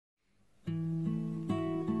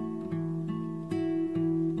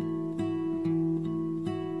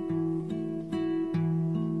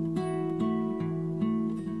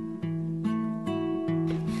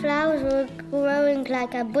flying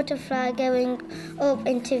like a butterfly going up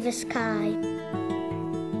into the sky.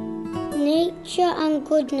 Nature and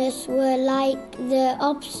goodness were like the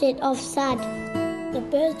opposite of sad. The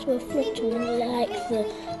birds were fluttering like the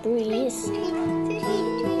breeze.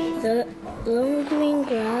 The long green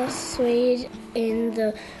grass swayed in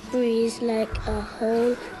the breeze like a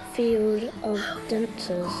whole field of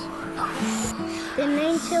dancers. The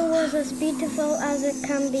nature was as beautiful as it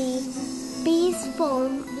can be. Bees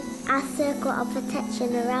formed a circle of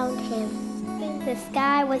protection around him. The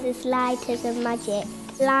sky was as light as a magic,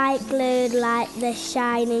 light glowed like the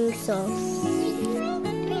shining sun.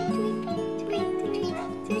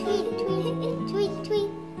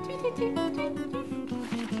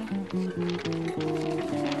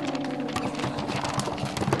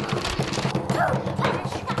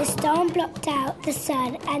 The storm blocked out the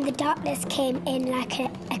sun and the darkness came in like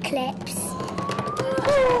an eclipse.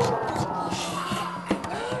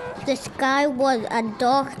 The sky was as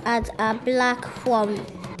dark as a black swan.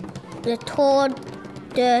 The tall,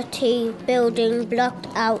 dirty building blocked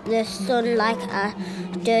out the sun like a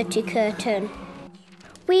dirty curtain.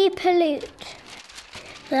 We pollute.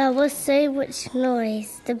 There was so much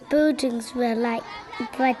noise. The buildings were like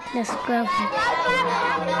brightness growing.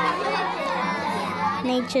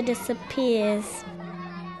 Nature disappears.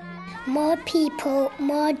 More people,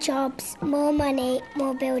 more jobs, more money,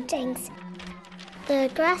 more buildings. The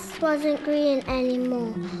grass wasn't green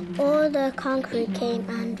anymore. All the concrete came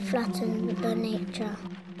and flattened the nature.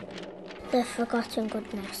 The forgotten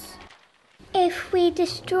goodness. If we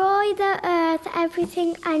destroy the earth,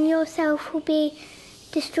 everything and yourself will be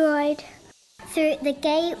destroyed. Through the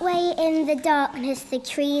gateway in the darkness, the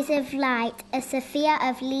trees of light, a sphere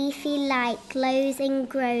of leafy light glows and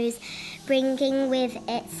grows, bringing with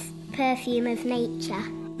its perfume of nature.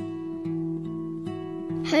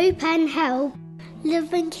 Hope and help,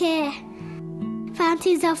 love and care,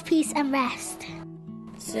 fountains of peace and rest.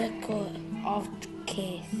 Circle of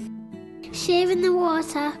care. Share in the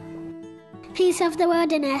water, peace of the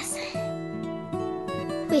wilderness.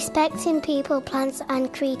 Respecting people, plants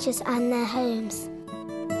and creatures and their homes.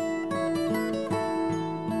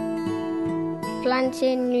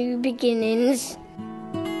 Planting new beginnings.